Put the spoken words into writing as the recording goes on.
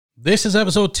This is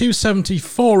episode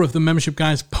 274 of the Membership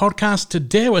Guys podcast.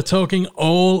 Today we're talking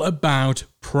all about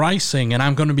pricing, and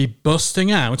I'm going to be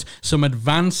busting out some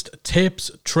advanced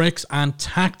tips, tricks, and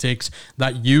tactics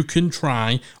that you can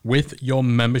try with your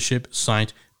membership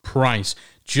site price.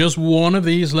 Just one of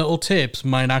these little tips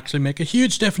might actually make a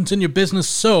huge difference in your business,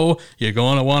 so you're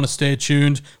going to want to stay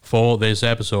tuned for this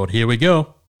episode. Here we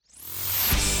go.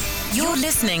 You're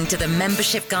listening to the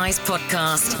Membership Guys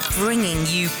podcast, bringing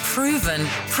you proven,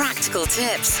 practical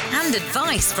tips and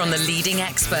advice from the leading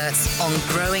experts on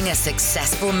growing a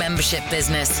successful membership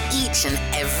business each and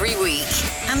every week.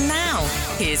 And now,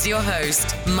 here's your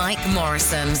host, Mike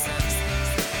Morrison.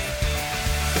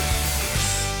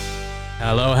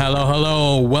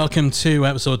 Hello. Welcome to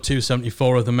episode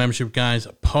 274 of the Membership Guys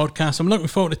podcast. I'm looking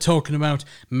forward to talking about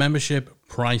membership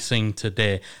pricing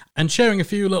today and sharing a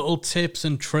few little tips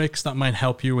and tricks that might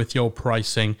help you with your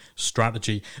pricing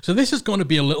strategy. So this is going to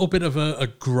be a little bit of a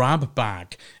grab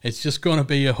bag. It's just going to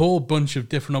be a whole bunch of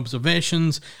different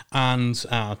observations and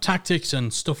tactics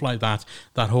and stuff like that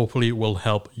hopefully will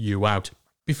help you out.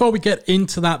 Before we get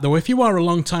into that though, if you are a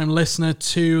long-time listener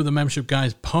to the Membership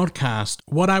Guys podcast,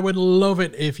 what I would love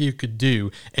it if you could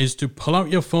do is to pull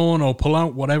out your phone or pull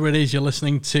out whatever it is you're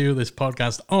listening to this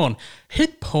podcast on,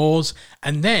 hit pause,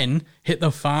 and then hit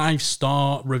the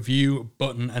 5-star review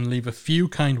button and leave a few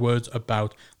kind words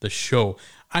about the show.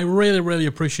 I really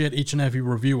appreciate each and every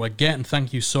review I get, and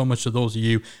thank you so much to those of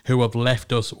you who have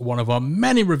left us one of our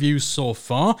many reviews so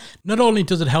far. Not only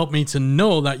does it help me to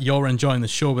know that you're enjoying the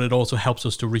show, but it also helps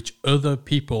us to reach other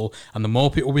people, and the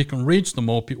more people we can reach, the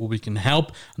more people we can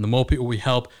help, and the more people we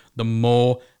help, the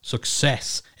more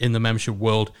success in the membership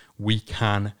world we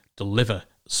can deliver.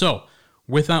 So,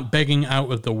 with that begging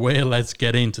out of the way, let's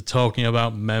get into talking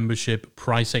about membership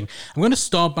pricing. I'm going to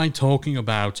start by talking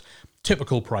about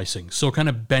typical pricing, so kind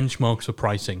of benchmarks for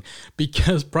pricing,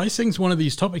 because pricing is one of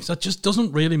these topics that just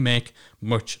doesn't really make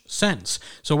much sense.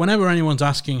 So whenever anyone's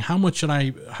asking how much should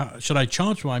I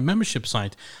charge for my membership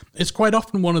site, it's quite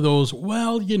often one of those,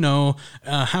 well,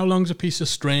 how long's a piece of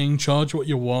string, charge what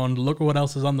you want, look at what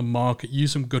else is on the market,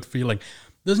 use some gut feeling.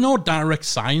 There's no direct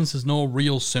science, there's no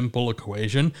real simple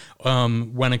equation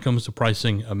when it comes to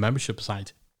pricing a membership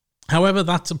site. However,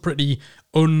 that's a pretty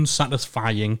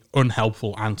unsatisfying,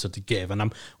 unhelpful answer to give, and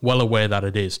I'm well aware that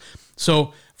it is.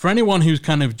 So for anyone who's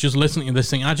kind of just listening to this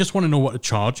thing, I just want to know what to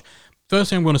charge. First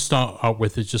thing I'm going to start out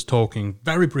with is just talking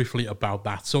very briefly about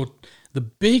that. So the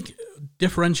big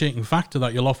differentiating factor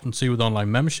that you'll often see with online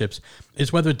memberships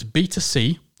is whether it's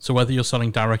B2C, so whether you're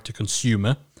selling direct to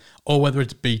consumer, or whether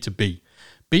it's B2B.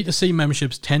 B2C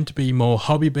memberships tend to be more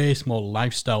hobby-based, more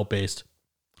lifestyle-based.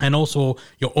 And also,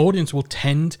 your audience will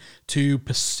tend to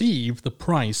perceive the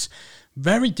price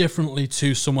very differently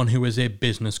to someone who is a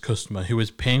business customer, who is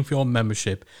paying for your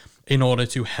membership in order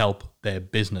to help their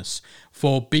business.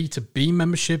 For B2B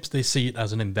memberships, they see it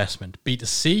as an investment.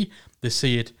 B2C, they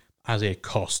see it as a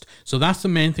cost. So that's the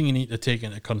main thing you need to take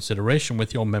into consideration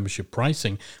with your membership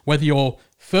pricing. Whether you're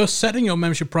first setting your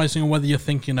membership pricing or whether you're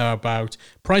thinking about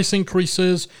price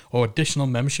increases or additional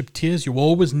membership tiers, you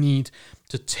always need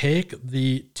to take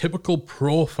the typical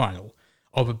profile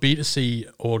of a B2C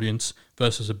audience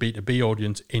versus a B2B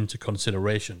audience into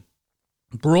consideration.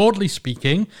 Broadly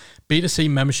speaking, B2C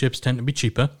memberships tend to be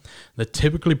cheaper. They're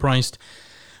typically priced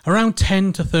around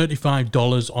 $10 to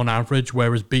 $35 on average,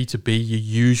 whereas B2B, you're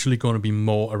usually going to be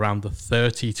more around the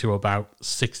 $30 to about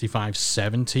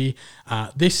 $65,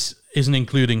 $70. This isn't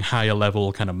including higher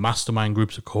level kind of mastermind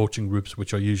groups or coaching groups,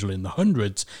 which are usually in the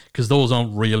hundreds, because those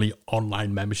aren't really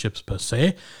online memberships per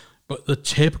se. But the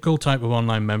typical type of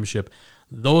online membership,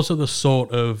 those are the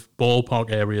sort of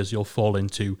ballpark areas you'll fall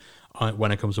into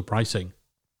when it comes to pricing.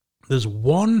 There's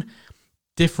one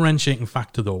differentiating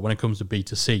factor though when it comes to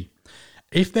B2C.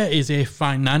 If there is a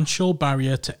financial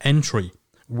barrier to entry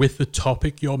with the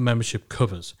topic your membership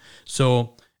covers,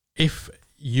 so if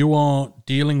you are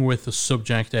dealing with a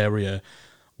subject area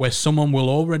where someone will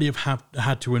already have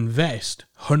had to invest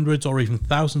hundreds or even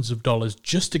thousands of dollars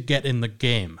just to get in the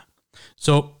game.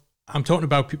 So I'm talking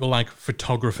about people like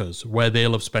photographers, where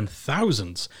they'll have spent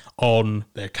thousands on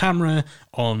their camera,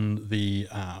 on the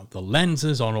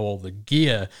lenses, on all the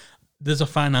gear. There's a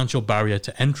financial barrier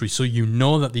to entry. So you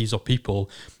know that these are people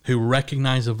who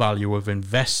recognize the value of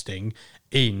investing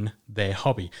in their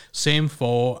hobby. Same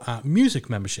for music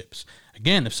memberships.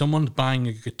 Again, if someone's buying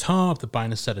a guitar, if they're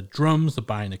buying a set of drums, they're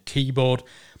buying a keyboard,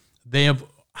 they have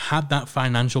had that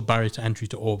financial barrier to entry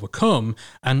to overcome.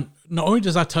 And not only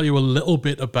does that tell you a little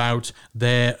bit about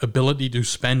their ability to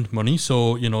spend money,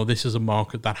 so, this is a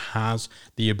market that has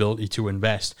the ability to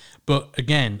invest. But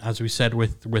again, as we said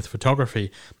with photography,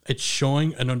 it's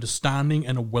showing an understanding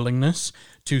and a willingness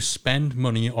to spend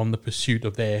money on the pursuit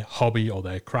of their hobby or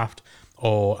their craft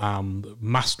or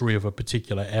mastery of a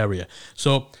particular area.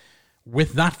 So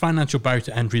with that financial barrier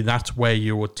to entry, that's where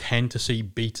you would tend to see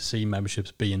B2C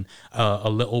memberships being a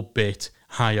little bit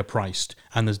higher priced.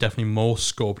 And there's definitely more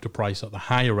scope to price at the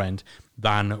higher end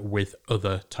than with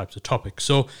other types of topics.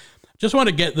 So just want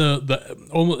to get the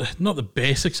almost, not the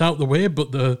basics out the way,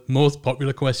 but the most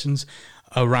popular questions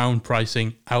around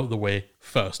pricing out the way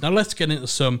first. Now let's get into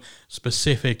some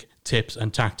specific tips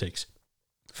and tactics.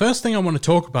 First thing I want to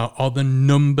talk about are the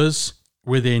numbers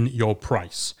within your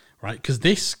price. Right, because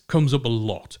this comes up a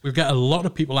lot. We've got a lot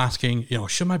of people asking,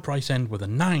 should my price end with a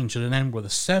 9? Should it end with a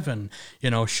 7?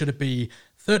 Should it be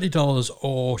 $30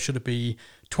 or should it be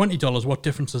 $20? What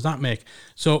difference does that make?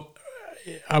 So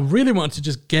I really wanted to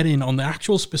just get in on the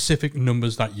actual specific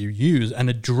numbers that you use and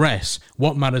address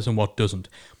what matters and what doesn't.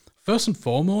 First and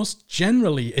foremost,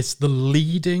 generally, it's the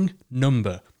leading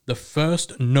number, the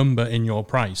first number in your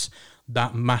price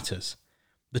that matters.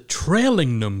 The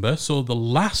trailing number, so the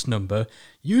last number,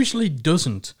 usually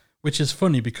doesn't, which is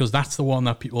funny because that's the one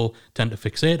that people tend to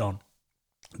fixate on.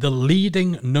 The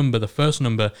leading number, the first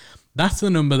number, that's the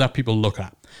number that people look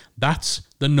at. That's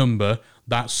the number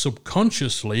that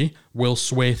subconsciously will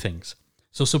sway things.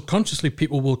 So subconsciously,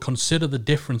 people will consider the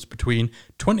difference between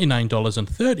 $29 and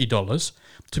 $30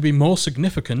 to be more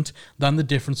significant than the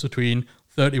difference between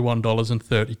 $31 and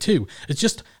 $32. It's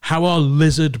just how our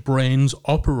lizard brains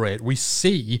operate. We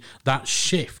see that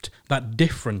shift, that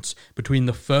difference between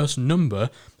the first number,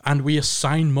 and we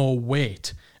assign more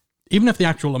weight, even if the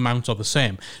actual amounts are the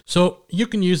same. So you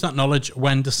can use that knowledge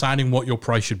when deciding what your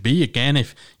price should be. Again,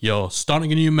 if you're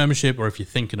starting a new membership or if you're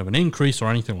thinking of an increase or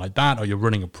anything like that, or you're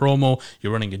running a promo,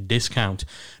 you're running a discount,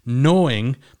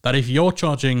 knowing that if you're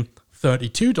charging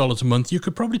 $32 a month, you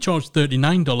could probably charge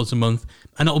 $39 a month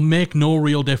and it'll make no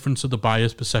real difference to the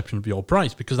buyer's perception of your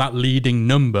price because that leading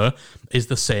number is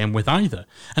the same with either.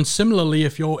 And similarly,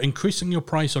 if you're increasing your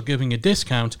price or giving a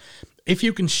discount, if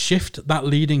you can shift that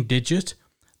leading digit,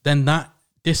 then that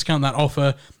discount, that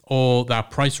offer, or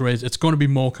that price raise, it's going to be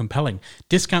more compelling.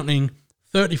 Discounting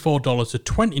 $34 to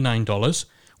 $29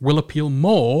 will appeal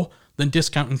more than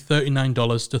discounting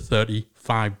 $39 to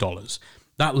 $35.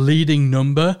 That leading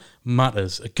number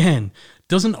matters. Again,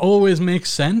 doesn't always make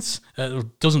sense.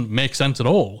 Doesn't make sense at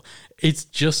all. It's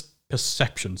just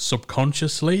perception.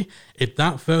 Subconsciously, if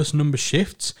that first number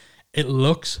shifts, it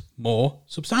looks more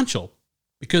substantial.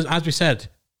 Because as we said,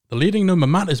 the leading number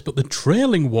matters, but the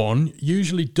trailing one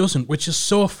usually doesn't, which is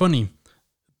so funny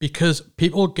because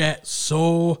people get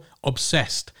so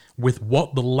obsessed with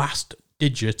what the last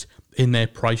digit in their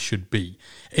price should be.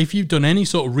 If you've done any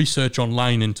sort of research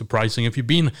online into pricing, if you've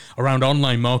been around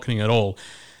online marketing at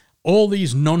all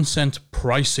these nonsense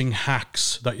pricing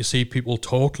hacks that you see people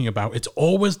talking about, it's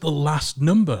always the last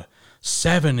number.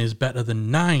 7 is better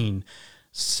than 9.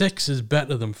 6 is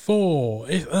better than 4.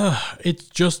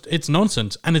 It's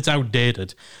nonsense and it's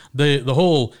outdated. The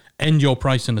whole end your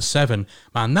price in a 7,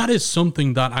 man, that is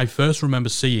something that I first remember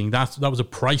seeing. That was a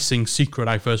pricing secret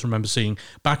I first remember seeing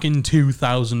back in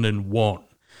 2001,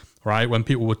 right? When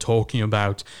people were talking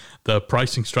about the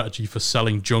pricing strategy for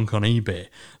selling junk on eBay.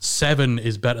 7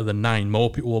 is better than 9.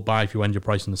 More people will buy if you end your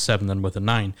price in a 7 than with a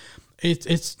 9.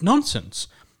 It's nonsense.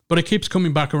 But it keeps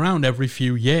coming back around every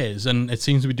few years, and it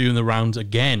seems to be doing the rounds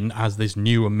again as this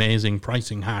new amazing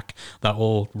pricing hack that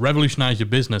will revolutionize your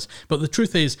business. But the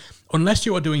truth is, unless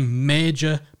you are doing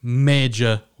major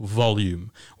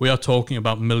volume, we are talking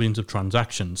about millions of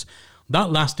transactions,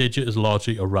 that last digit is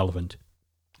largely irrelevant.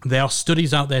 There are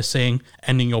studies out there saying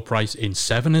ending your price in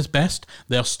 7 is best.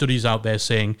 There are studies out there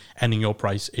saying ending your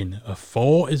price in a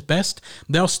 4 is best.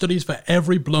 There are studies for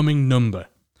every blooming number.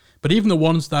 But even the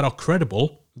ones that are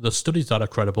credible, the studies that are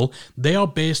credible, they are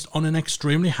based on an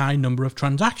extremely high number of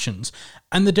transactions,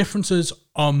 and the differences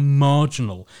are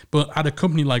marginal. But at a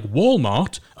company like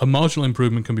Walmart, a marginal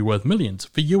improvement can be worth millions.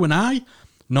 For you and I,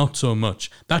 not so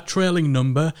much. That trailing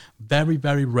number very,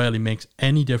 very rarely makes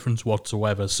any difference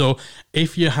whatsoever. So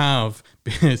if you have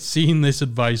seen this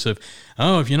advice of,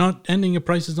 if you're not ending your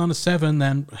prices on a 7,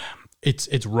 then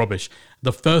it's rubbish.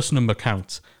 The first number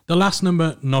counts. The last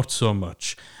number, not so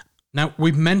much. Now,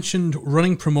 we've mentioned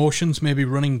running promotions, maybe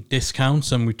running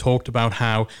discounts, and we talked about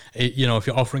how, if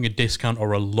you're offering a discount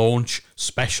or a launch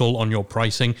special on your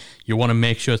pricing, you want to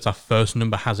make sure that first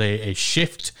number has a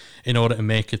shift in order to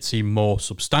make it seem more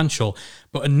substantial.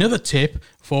 But another tip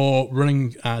for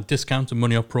running discounts and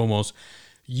money off promos,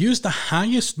 use the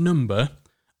highest number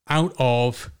out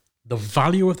of the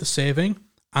value of the saving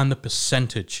and the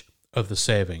percentage of the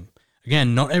saving.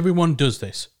 Again, not everyone does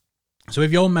this. So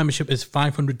if your membership is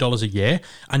 $500 a year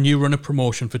and you run a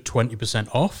promotion for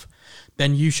 20% off,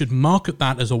 then you should market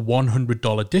that as a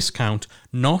 $100 discount,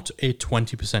 not a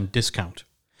 20% discount.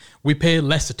 We pay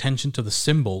less attention to the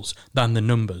symbols than the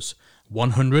numbers.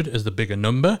 100 is the bigger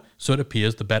number, so it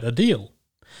appears the better deal.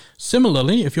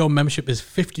 Similarly, if your membership is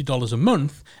 $50 a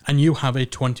month and you have a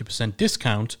 20%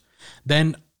 discount,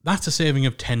 then that's a saving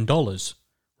of $10,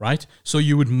 right? So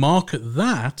you would market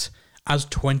that as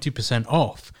 20%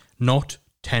 off, not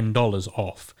 $10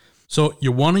 off. So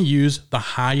you want to use the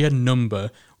higher number,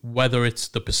 whether it's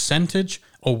the percentage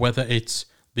or whether it's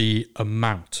the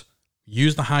amount.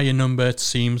 Use the higher number. It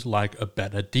seems like a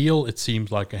better deal. It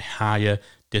seems like a higher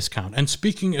discount. And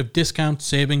speaking of discount,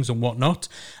 savings and whatnot,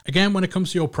 again, when it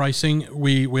comes to your pricing,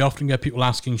 we often get people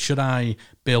asking, should I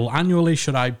bill annually?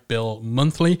 Should I bill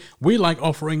monthly? We like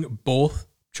offering both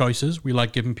choices. We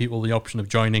like giving people the option of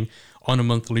joining on a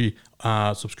monthly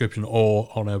subscription or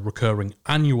on a recurring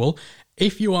annual.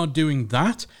 If you are doing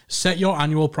that, set your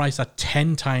annual price at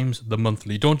 10 times the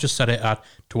monthly. Don't just set it at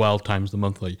 12 times the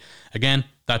monthly. Again,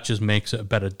 that just makes it a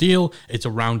better deal. It's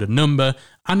a rounded number,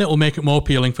 and it will make it more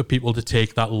appealing for people to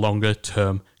take that longer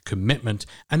term commitment.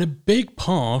 And a big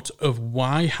part of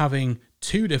why having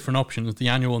two different options, the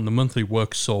annual and the monthly,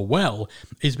 work so well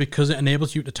is because it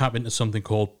enables you to tap into something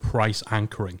called price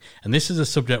anchoring. And this is a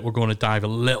subject we're going to dive a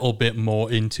little bit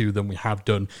more into than we have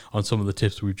done on some of the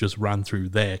tips we've just ran through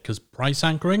there, because price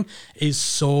anchoring is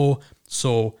so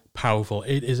powerful.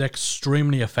 It is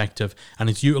extremely effective, and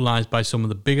it's utilized by some of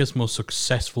the biggest, most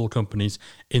successful companies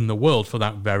in the world for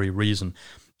that very reason.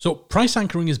 So price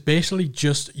anchoring is basically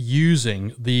just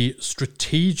using the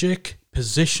strategic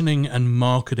positioning and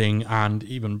marketing and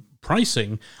even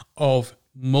pricing of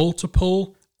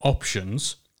multiple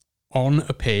options on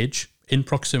a page in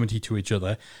proximity to each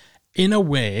other in a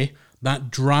way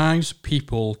that drives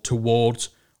people towards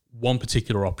one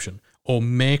particular option or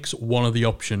makes one of the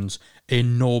options a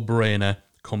no-brainer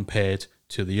compared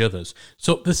to the others.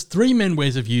 So there's three main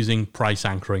ways of using price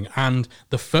anchoring, and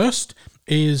the first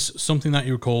is something that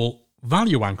you would call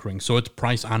value anchoring. So it's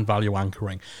price and value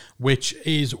anchoring, which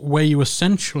is where you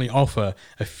essentially offer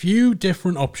a few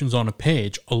different options on a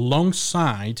page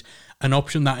alongside an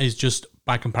option that is just,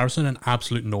 by comparison, an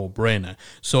absolute no-brainer.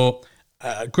 So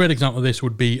a great example of this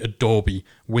would be Adobe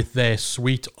with their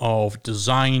suite of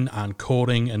design and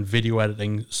coding and video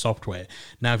editing software.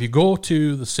 Now, if you go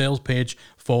to the sales page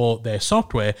for their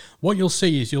software, what you'll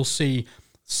see is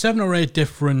 7 or 8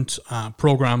 different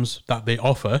programs that they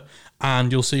offer,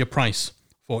 and you'll see a price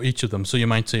for each of them. So you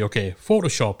might say, okay,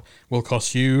 Photoshop will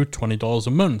cost you $20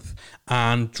 a month,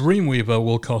 and Dreamweaver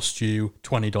will cost you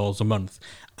 $20 a month,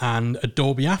 and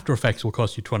Adobe After Effects will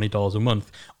cost you $20 a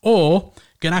month, or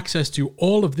get access to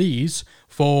all of these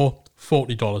for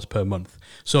 $40 per month.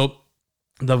 So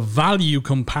the value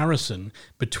comparison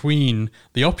between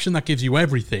the option that gives you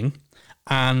everything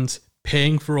and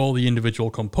paying for all the individual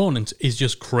components is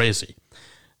just crazy.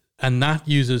 And that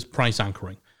uses price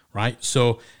anchoring, right?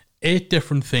 So 8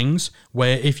 different things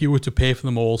where if you were to pay for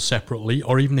them all separately,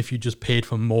 or even if you just paid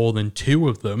for more than 2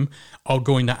 of them, are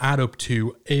going to add up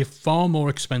to a far more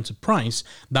expensive price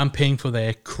than paying for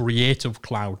their Creative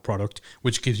Cloud product,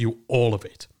 which gives you all of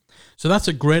it. So that's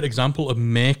a great example of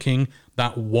making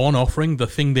that one offering the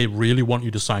thing they really want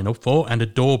you to sign up for. And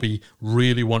Adobe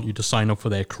really want you to sign up for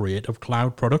their Creative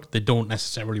Cloud product. They don't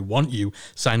necessarily want you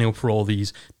signing up for all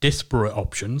these disparate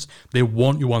options. They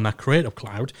want you on that Creative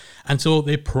Cloud. And so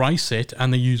they price it,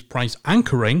 and they use price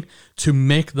anchoring to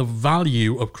make the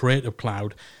value of Creative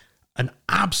Cloud an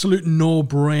absolute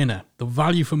no-brainer. The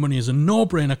value for money is a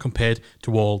no-brainer compared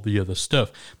to all the other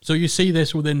stuff. So you see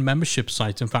this within membership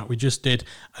sites. In fact, we just did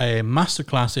a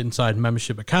masterclass inside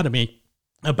Membership Academy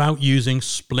about using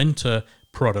Splinter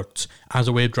products as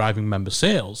a way of driving member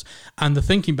sales. And the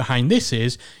thinking behind this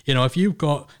is, if you've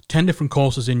got 10 different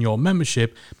courses in your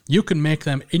membership, you can make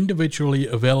them individually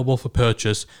available for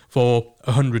purchase for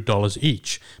 $100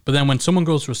 each. But then when someone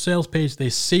goes to a sales page, they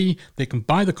see they can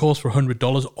buy the course for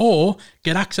 $100 or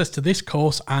get access to this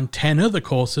course and 10 other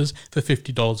courses for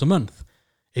 $50 a month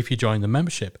if you join the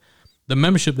membership. The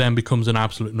membership then becomes an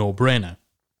absolute no-brainer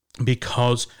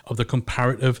because of the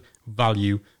comparative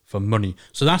value for money.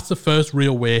 So that's the first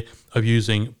real way of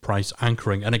using price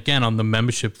anchoring. And again, on the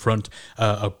membership front,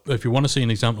 if you want to see an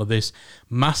example of this,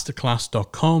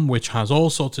 masterclass.com, which has all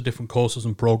sorts of different courses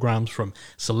and programs from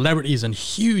celebrities and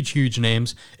huge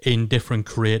names in different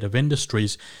creative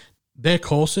industries. Their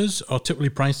courses are typically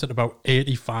priced at about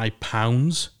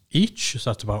 £85 each, so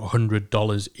that's about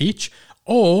 $100 each,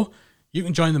 or you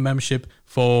can join the membership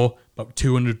for about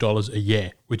 $200 a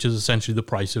year, which is essentially the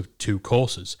price of 2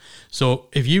 courses. So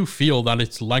if you feel that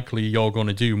it's likely you're going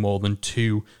to do more than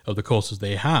 2 of the courses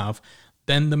they have,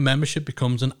 then the membership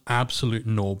becomes an absolute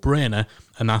no-brainer,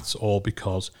 and that's all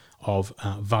because of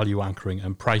value anchoring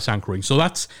and price anchoring. So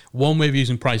that's one way of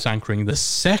using price anchoring. The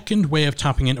second way of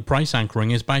tapping into price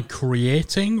anchoring is by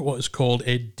creating what is called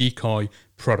a decoy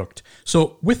product.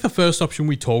 So with the first option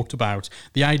we talked about,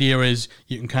 the idea is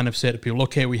you can kind of say to people,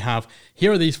 okay,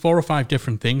 here are these 4 or 5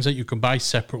 different things that you can buy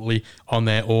separately on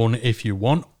their own if you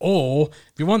want, or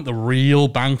if you want the real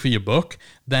bang for your buck,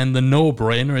 then the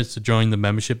no-brainer is to join the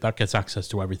membership that gets access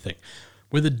to everything.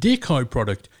 With a decoy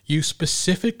product, you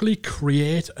specifically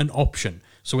create an option,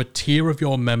 so a tier of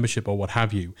your membership or what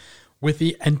have you, with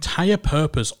the entire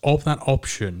purpose of that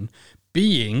option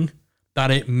being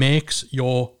that it makes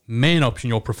your main option,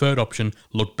 your preferred option,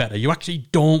 look better. You actually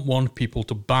don't want people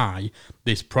to buy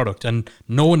this product, and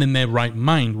no one in their right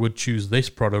mind would choose this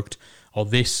product or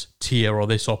this tier or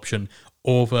this option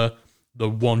over the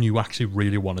one you actually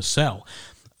really want to sell.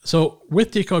 So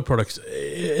with decoy products,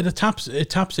 it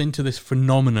taps into this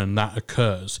phenomenon that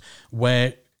occurs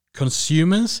where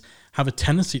consumers have a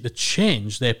tendency to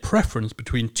change their preference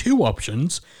between 2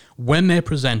 options when they're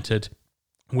presented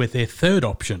with a third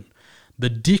option,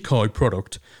 the decoy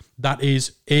product, that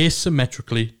is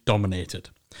asymmetrically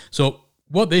dominated. So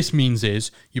what this means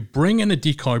is you bring in a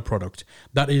decoy product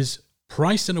that is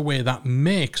priced in a way that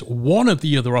makes one of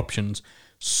the other options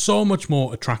so much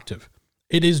more attractive.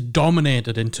 It is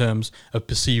dominated in terms of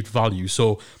perceived value.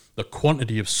 So the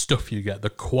quantity of stuff you get, the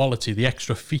quality, the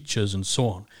extra features, and so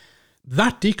on.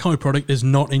 That decoy product is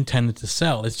not intended to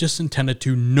sell. It's just intended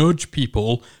to nudge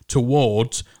people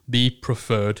towards the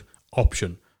preferred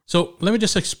option. So let me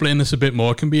just explain this a bit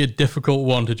more. It can be a difficult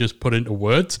one to just put into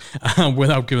words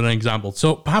without giving an example.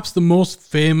 So perhaps the most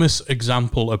famous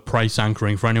example of price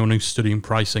anchoring for anyone who's studying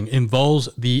pricing involves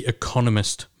The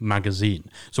Economist magazine.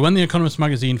 So when The Economist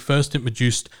magazine first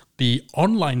introduced the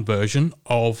online version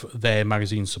of their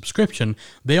magazine subscription,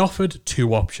 they offered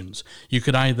 2 options. You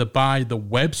could either buy the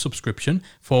web subscription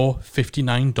for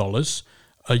 $59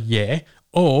 a year,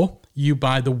 or you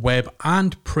buy the web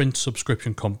and print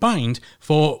subscription combined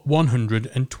for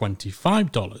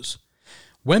 $125.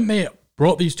 When they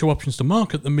brought these 2 options to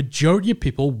market, the majority of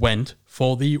people went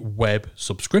for the web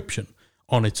subscription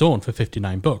on its own for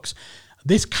 $59.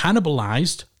 This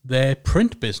cannibalized their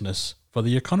print business for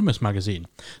The Economist magazine.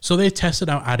 So they tested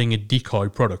out adding a decoy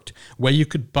product where you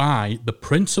could buy the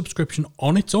print subscription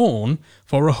on its own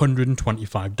for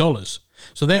 $125.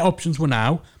 So their options were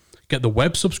now get the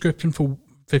web subscription for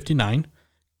 $59,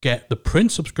 get the print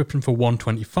subscription for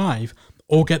 $125,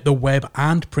 or get the web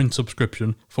and print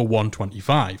subscription for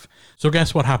 $125. So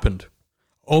guess what happened?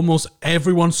 Almost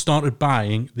everyone started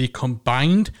buying the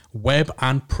combined web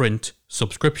and print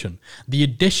subscription. The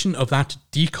addition of that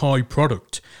decoy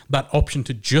product, that option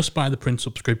to just buy the print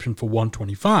subscription for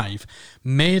 $125,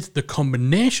 made the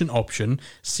combination option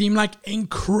seem like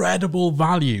incredible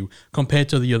value compared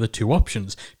to the other 2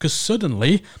 options. Because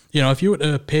suddenly, if you were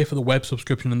to pay for the web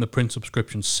subscription and the print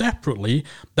subscription separately,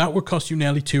 that would cost you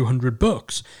nearly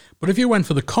 $200. But if you went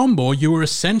for the combo, you were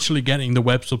essentially getting the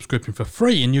web subscription for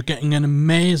free, and you're getting an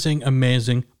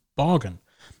amazing bargain.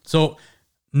 So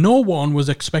no one was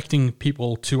expecting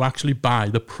people to actually buy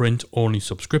the print-only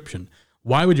subscription.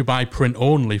 Why would you buy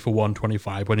print-only for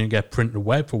 $125 when you get print and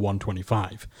web for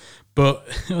 $125? But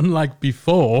unlike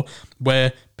before,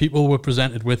 where people were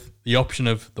presented with the option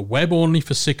of the web only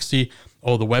for $60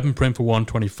 or the web and print for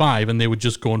 $125, and they were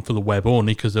just going for the web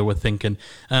only because they were thinking,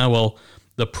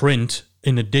 the print,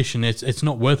 in addition, it's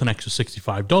not worth an extra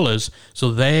 $65,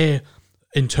 so their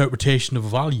interpretation of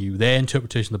value, their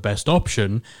interpretation of the best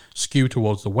option, skew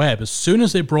towards the web. As soon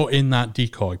as they brought in that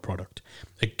decoy product,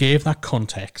 it gave that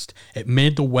context. It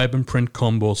made the web and print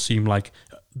combo seem like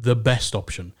the best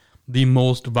option, the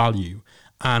most value.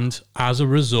 And as a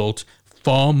result,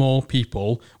 far more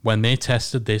people, when they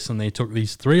tested this and they took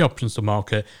these 3 options to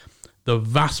market, the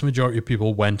vast majority of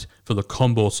people went for the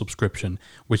combo subscription,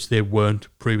 which they weren't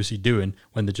previously doing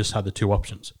when they just had the 2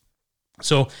 options.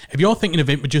 So if you're thinking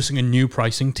of introducing a new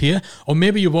pricing tier, or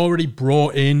maybe you've already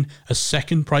brought in a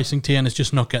second pricing tier and it's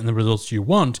just not getting the results you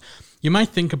want, you might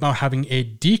think about having a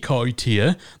decoy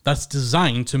tier that's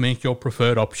designed to make your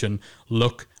preferred option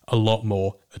look a lot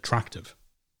more attractive.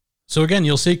 So again,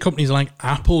 you'll see companies like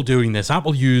Apple doing this.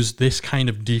 Apple use this kind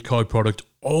of decoy product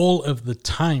all of the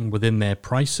time within their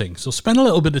pricing. So spend a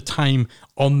little bit of time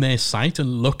on their site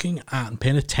and looking at and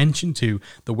paying attention to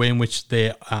the way in which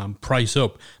they price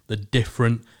up the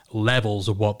different levels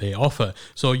of what they offer.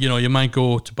 So, you might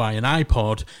go to buy an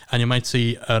iPod and you might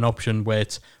see an option where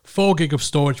it's 4 gig of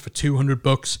storage for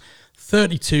 $200,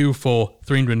 32 for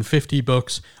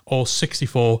 $350, or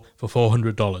 64 for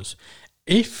 $400.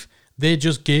 If they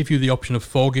just gave you the option of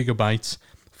 4 gigabytes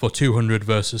for $200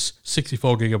 versus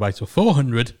 64 gigabytes for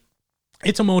 $400,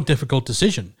 it's a more difficult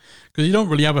decision because you don't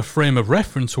really have a frame of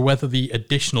reference for whether the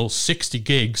additional 60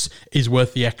 gigs is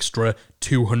worth the extra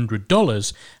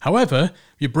 $200. However,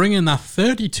 you bring in that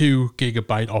 32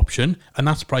 gigabyte option and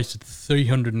that's priced at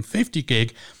 350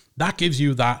 gig, that gives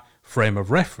you that frame of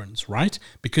reference, right?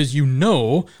 Because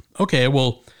okay,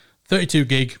 well, 32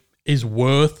 gig is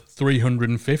worth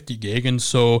 350 gig, and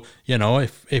so,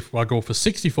 if I go for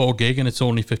 64 gig and it's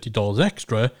only $50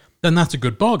 extra, then that's a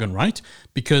good bargain, right?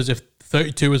 Because if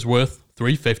 32 is worth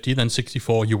 350, then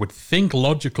 64 you would think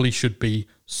logically should be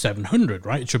 700,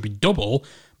 right? It should be double,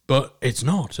 but it's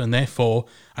not, and therefore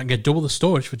I can get double the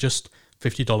storage for just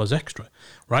 $50 extra,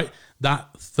 right?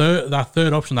 That third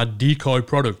option, that decoy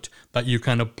product that you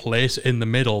kind of place in the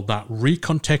middle, that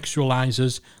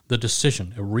recontextualizes the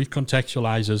decision, it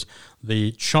recontextualizes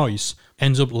the choice,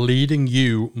 ends up leading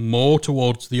you more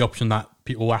towards the option that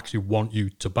people actually want you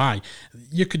to buy.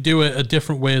 You could do it a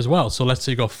different way as well. So let's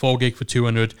say you got 4 gig for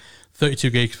 $200, 32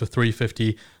 gigs for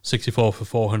 $350, 64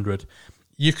 for $400.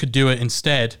 You could do it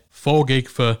instead 4 gig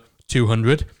for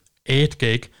 $200, 8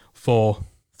 gig for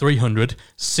 $300,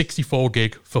 64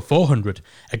 gig for $400.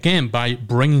 Again, by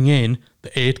bringing in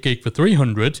the 8 gig for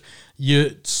 $300,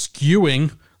 you're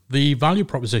skewing the value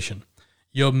proposition.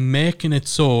 You're making it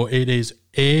so it is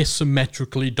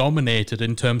asymmetrically dominated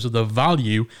in terms of the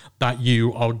value that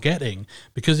you are getting.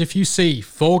 Because if you see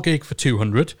 4 gig for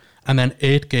 $200 and then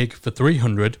 8 gig for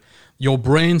 $300, your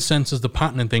brain senses the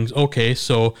pattern and thinks, okay,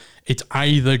 so it's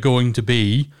either going to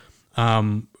be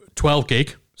 12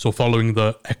 gig, so following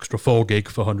the extra 4 gig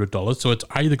for $100. So it's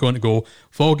either going to go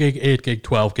 4 gig, 8 gig,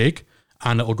 12 gig,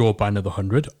 and it'll go up by another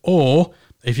 100. Or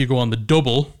if you go on the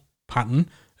double pattern,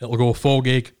 it'll go 4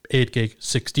 gig, 8 gig,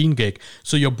 16 gig.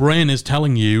 So your brain is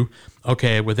telling you,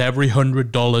 okay, with every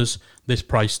 $100, this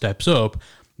price steps up.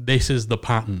 This is the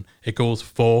pattern. It goes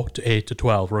 4 to 8 to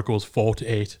 12, or it goes 4 to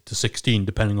 8 to 16,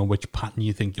 depending on which pattern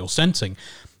you think you're sensing.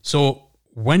 So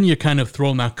when you're kind of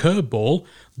throwing that curveball,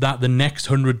 that the next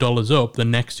 $100 up, the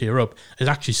next tier up, is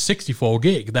actually 64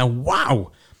 gig, then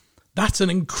wow, that's an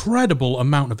incredible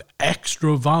amount of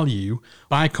extra value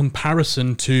by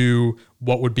comparison to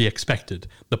what would be expected,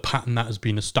 the pattern that has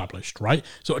been established, right?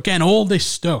 So again, all this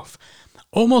stuff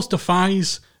almost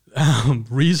defies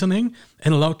reasoning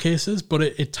in a lot of cases, but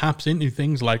it taps into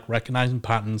things like recognizing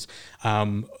patterns,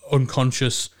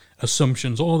 unconscious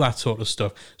assumptions, all that sort of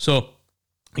stuff. So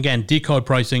again, decoy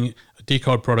pricing,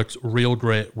 decoy products, real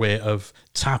great way of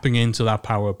tapping into that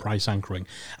power of price anchoring.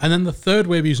 And then the third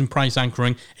way of using price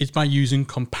anchoring is by using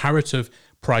comparative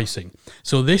pricing.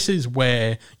 So this is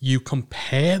where you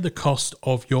compare the cost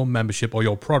of your membership or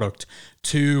your product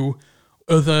to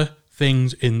other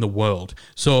things in the world.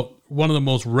 So one of the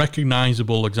most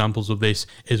recognizable examples of this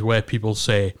is where people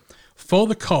say, for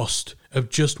the cost of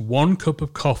just 1 cup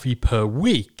of coffee per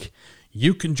week,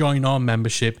 you can join our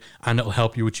membership and it'll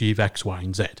help you achieve X, Y,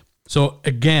 and Z. So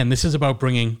again, this is about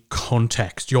bringing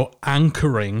context. You're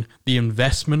anchoring the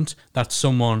investment that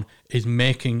someone is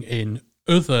making in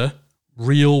other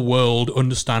real world,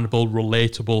 understandable,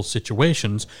 relatable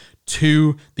situations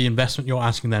to the investment you're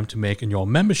asking them to make in your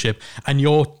membership. And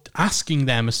you're asking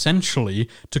them essentially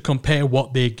to compare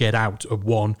what they get out of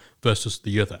one versus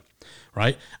the other,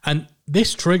 right? And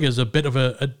this triggers a bit of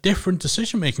a different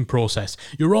decision-making process.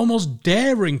 You're almost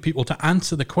daring people to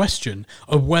answer the question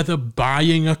of whether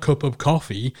buying a cup of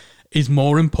coffee is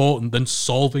more important than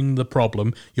solving the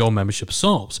problem your membership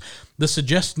solves. The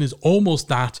suggestion is almost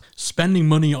that spending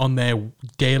money on their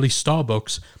daily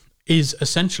Starbucks is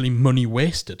essentially money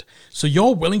wasted. So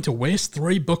you're willing to waste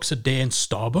 $3 a day in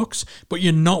Starbucks, but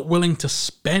you're not willing to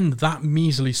spend that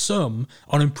measly sum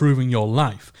on improving your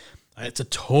life. It's a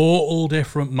total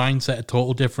different mindset, a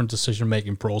total different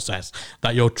decision-making process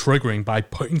that you're triggering by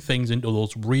putting things into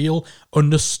those real,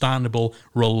 understandable,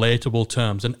 relatable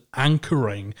terms and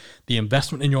anchoring the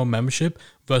investment in your membership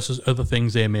versus other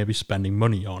things they may be spending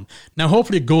money on. Now,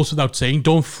 hopefully it goes without saying,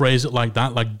 don't phrase it like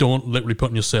that, like don't literally put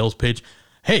on your sales page,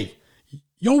 hey,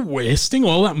 You're wasting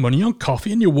all that money on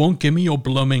coffee and you won't give me your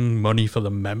blooming money for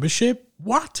the membership?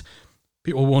 What?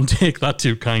 People won't take that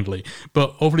too kindly.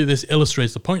 But hopefully this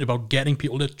illustrates the point about getting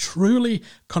people to truly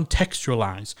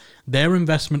contextualize their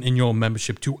investment in your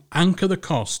membership to anchor the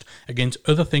cost against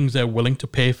other things they're willing to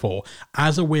pay for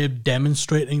as a way of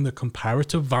demonstrating the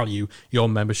comparative value your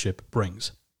membership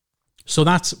brings. So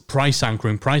that's price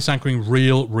anchoring. Price anchoring,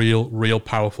 real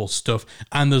powerful stuff.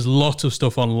 And there's lots of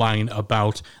stuff online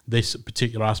about this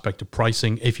particular aspect of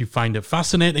pricing if you find it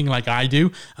fascinating like I do,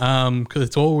 because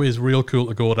it's always real cool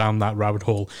to go down that rabbit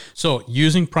hole. So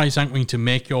using price anchoring to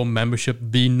make your membership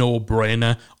the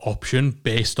no-brainer option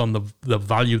based on the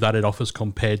value that it offers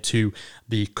compared to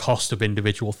the cost of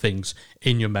individual things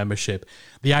in your membership.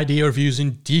 The idea of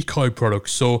using decoy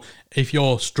products. So if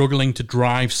you're struggling to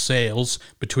drive sales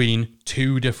between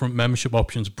two different membership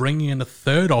options, bringing in a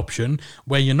third option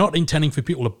where you're not intending for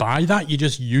people to buy that, you're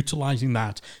just utilizing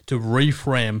that to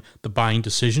reframe the buying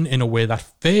decision in a way that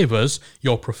favors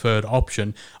your preferred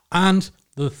option. And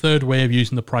the third way of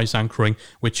using the price anchoring,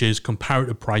 which is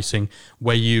comparative pricing,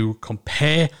 where you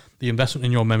compare the investment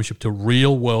in your membership to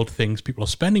real world things people are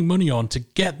spending money on to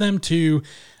get them to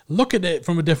look at it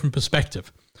from a different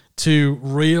perspective, to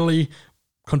really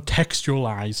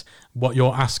contextualize what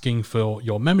you're asking for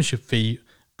your membership fee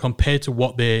compared to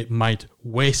what they might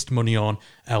waste money on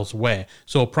elsewhere.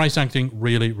 So price anchoring,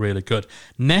 really good.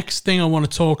 Next thing I want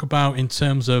to talk about in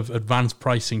terms of advanced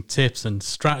pricing tips and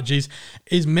strategies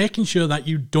is making sure that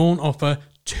you don't offer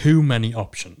too many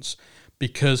options.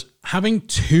 Because having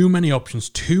too many options,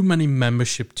 too many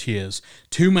membership tiers,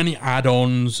 too many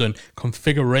add-ons and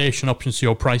configuration options to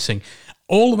your pricing,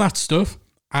 all of that stuff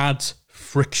adds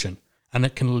friction and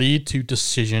it can lead to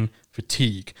decision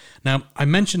fatigue. Now, I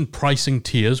mentioned pricing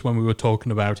tiers when we were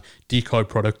talking about decoy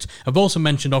products. I've also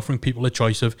mentioned offering people a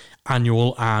choice of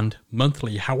annual and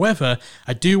monthly. However,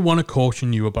 I do want to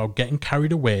caution you about getting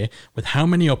carried away with how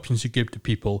many options you give to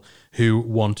people who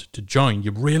want to join.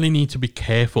 You really need to be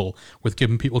careful with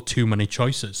giving people too many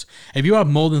choices. If you have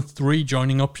more than 3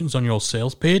 joining options on your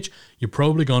sales page, you've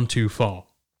probably gone too far.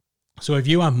 So if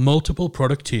you have multiple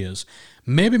product tiers,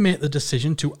 maybe make the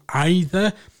decision to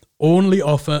either only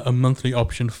offer a monthly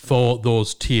option for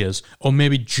those tiers, or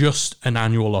maybe just an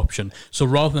annual option. So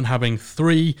rather than having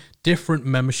 3 different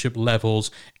membership levels,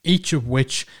 each of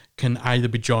which can either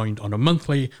be joined on a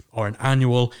monthly or an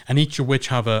annual, and each of which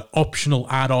have optional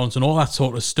add-ons and all that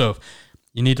sort of stuff,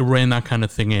 you need to rein that kind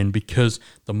of thing in, because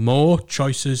the more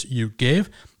choices you give,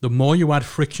 the more you add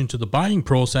friction to the buying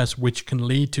process, which can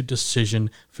lead to decision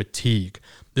fatigue.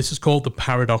 This is called the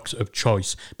paradox of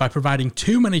choice. By providing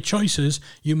too many choices,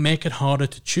 you make it harder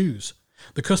to choose.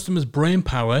 The customer's brain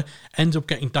power ends up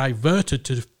getting diverted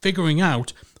to figuring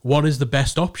out what is the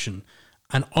best option.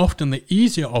 And often the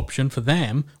easier option for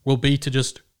them will be to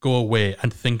just go away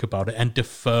and think about it and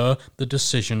defer the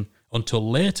decision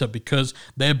until later, because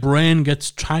their brain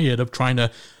gets tired of trying to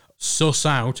suss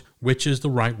out which is the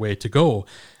right way to go.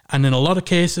 And in a lot of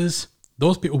cases,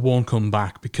 those people won't come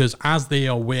back, because as they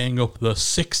are weighing up the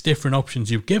 6 different options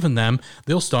you've given them,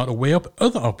 they'll start to weigh up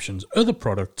other options, other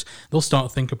products. They'll start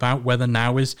to think about whether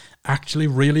now is actually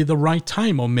really the right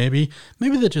time, or maybe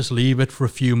they just leave it for a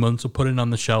few months or put it on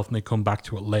the shelf and they come back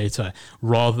to it later,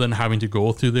 rather than having to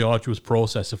go through the arduous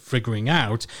process of figuring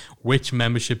out which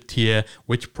membership tier,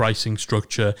 which pricing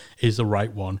structure is the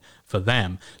right one for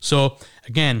them. So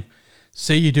again,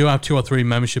 say you do have 2 or 3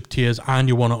 membership tiers and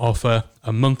you want to offer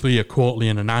a monthly, a quarterly,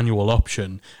 and an annual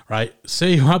option, right?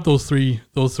 Say you have those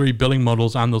three billing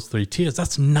models and those 3 tiers.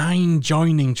 That's 9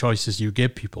 joining choices you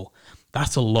give people.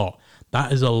 That's a lot.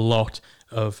 That is a lot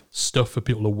of stuff for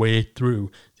people to wade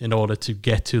through in order to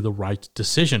get to the right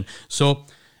decision. So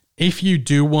if you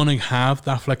do want to have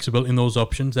that flexibility in those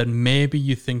options, then maybe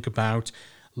you think about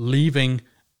leaving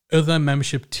other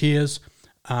membership tiers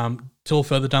till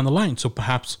further down the line. So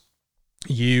perhaps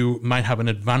you might have an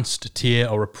advanced tier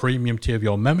or a premium tier of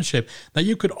your membership that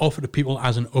you could offer to people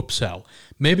as an upsell.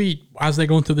 Maybe as they're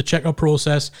going through the checkout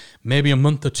process, maybe a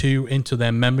month or 2 into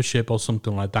their membership or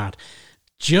something like that,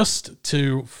 just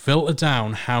to filter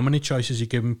down how many choices you're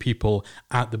giving people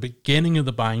at the beginning of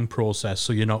the buying process,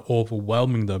 so you're not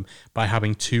overwhelming them by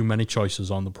having too many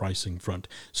choices on the pricing front.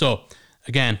 So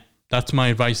again, that's my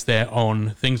advice there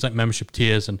on things like membership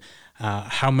tiers and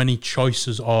how many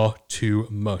choices are too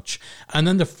much. And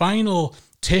then the final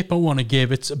tip I want to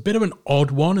give, it's a bit of an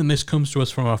odd one, and this comes to us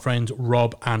from our friends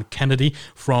Rob and Kennedy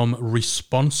from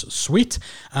Response Suite.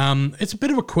 It's a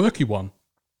bit of a quirky one.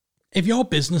 If your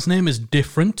business name is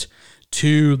different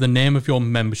to the name of your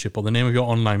membership or the name of your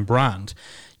online brand,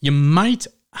 you might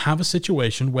have a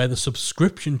situation where the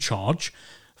subscription charge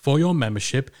for your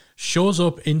membership shows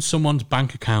up in someone's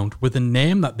bank account with a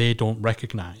name that they don't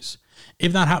recognize.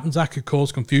 If that happens, that could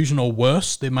cause confusion, or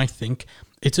worse, they might think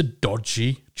it's a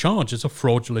dodgy charge, it's a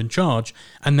fraudulent charge,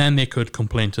 and then they could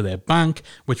complain to their bank,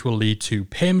 which will lead to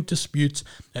payment disputes,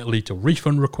 it'll lead to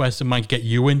refund requests, it might get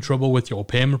you in trouble with your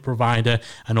payment provider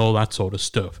and all that sort of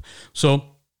stuff.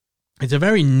 So it's a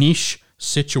very niche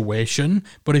situation,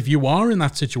 but if you are in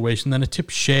that situation, then a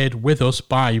tip shared with us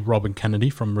by Robin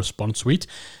Kennedy from ResponseSuite,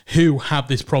 who have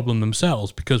this problem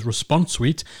themselves, because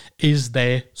ResponseSuite is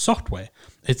their software.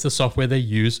 It's the software they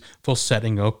use for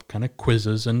setting up kind of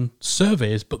quizzes and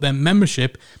surveys, but their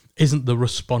membership isn't the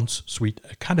ResponseSuite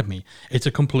Academy. It's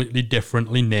a completely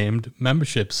differently named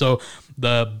membership. So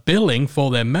the billing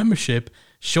for their membership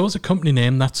shows a company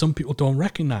name that some people don't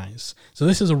recognize. So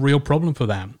this is a real problem for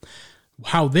them.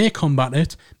 How they combat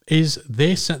it is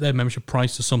they set their membership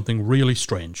price to something really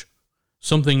strange,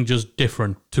 something just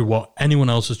different to what anyone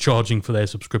else is charging for their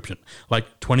subscription,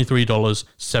 like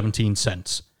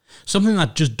 $23.17. Something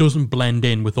that just doesn't blend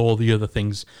in with all the other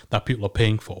things that people are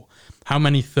paying for. How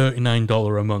many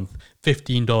 $39 a month,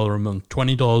 $15 a month,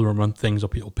 $20 a month things are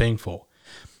people paying for?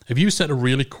 If you set a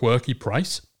really quirky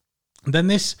price, then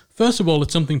this, first of all,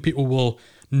 it's something people will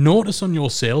notice on your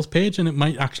sales page, and it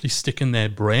might actually stick in their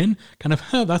brain, kind of,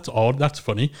 that's odd, that's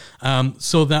funny,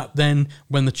 so that then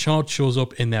when the charge shows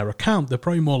up in their account, they're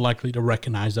probably more likely to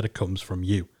recognize that it comes from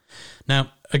you.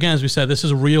 Now, again, as we said, this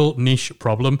is a real niche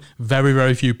problem. Very,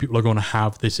 very few people are going to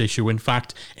have this issue. In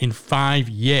fact, in 5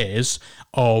 years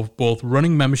of both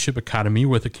running Membership Academy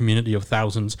with a community of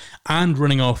thousands and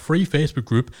running our free Facebook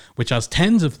group, which has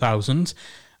tens of thousands,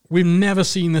 we've never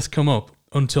seen this come up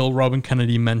until Robin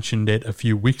Kennedy mentioned it a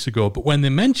few weeks ago. But when they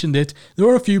mentioned it, there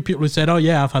were a few people who said, oh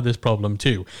yeah, I've had this problem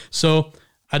too. So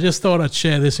I just thought I'd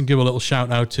share this and give a little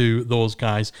shout out to those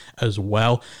guys as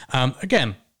well.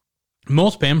 Again,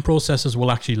 most payment processors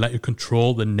will actually let you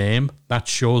control the name that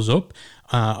shows up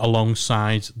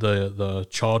alongside the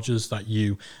charges that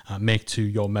you make to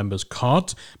your members'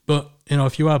 cards. But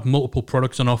if you have multiple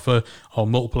products on offer or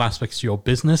multiple aspects to your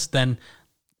business, then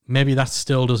maybe that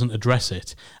still doesn't address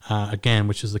it, again,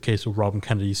 which is the case with Robin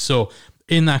Kennedy. So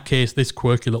in that case, this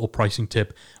quirky little pricing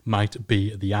tip might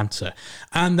be the answer.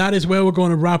 And that is where we're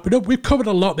going to wrap it up. We've covered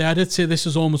a lot there. I did say this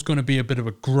is almost going to be a bit of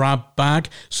a grab bag.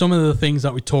 Some of the things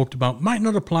that we talked about might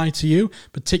not apply to you,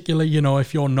 particularly,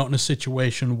 if you're not in a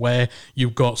situation where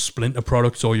you've got splinter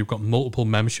products or you've got multiple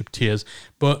membership tiers.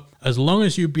 But as long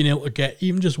as you've been able to get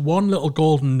even just one little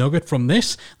golden nugget from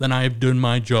this, then I have done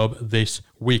my job this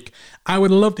week. I would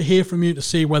love to hear from you to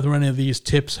see whether any of these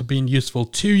tips have been useful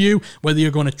to you, whether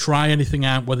you're going to try anything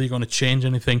out, whether you're going to change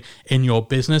anything in your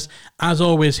business. As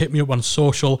always, hit me up on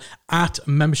social at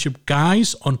Membership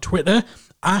Guys on Twitter,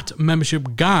 at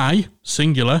Membership Guy,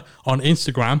 singular, on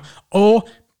Instagram, or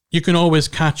you can always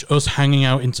catch us hanging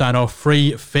out inside our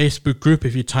free Facebook group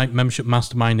if you type Membership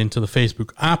Mastermind into the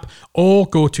Facebook app, or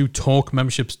go to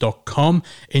talkmemberships.com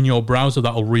in your browser.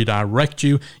 That'll redirect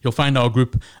you. You'll find our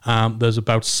group. There's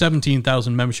about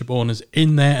 17,000 membership owners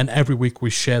in there, and every week we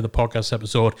share the podcast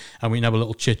episode and we can have a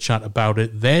little chit chat about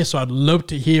it there. So I'd love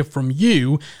to hear from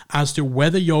you as to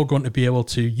whether you're going to be able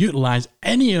to utilize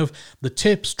any of the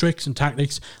tips, tricks, and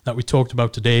tactics that we talked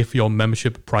about today for your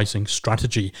membership pricing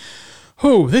strategy.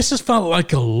 Oh, this has felt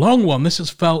like a long one. This has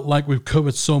felt like we've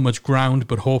covered so much ground,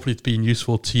 but hopefully it's been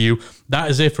useful to you. That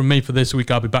is it from me for this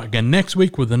week. I'll be back again next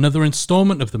week with another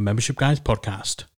installment of the Membership Guys podcast.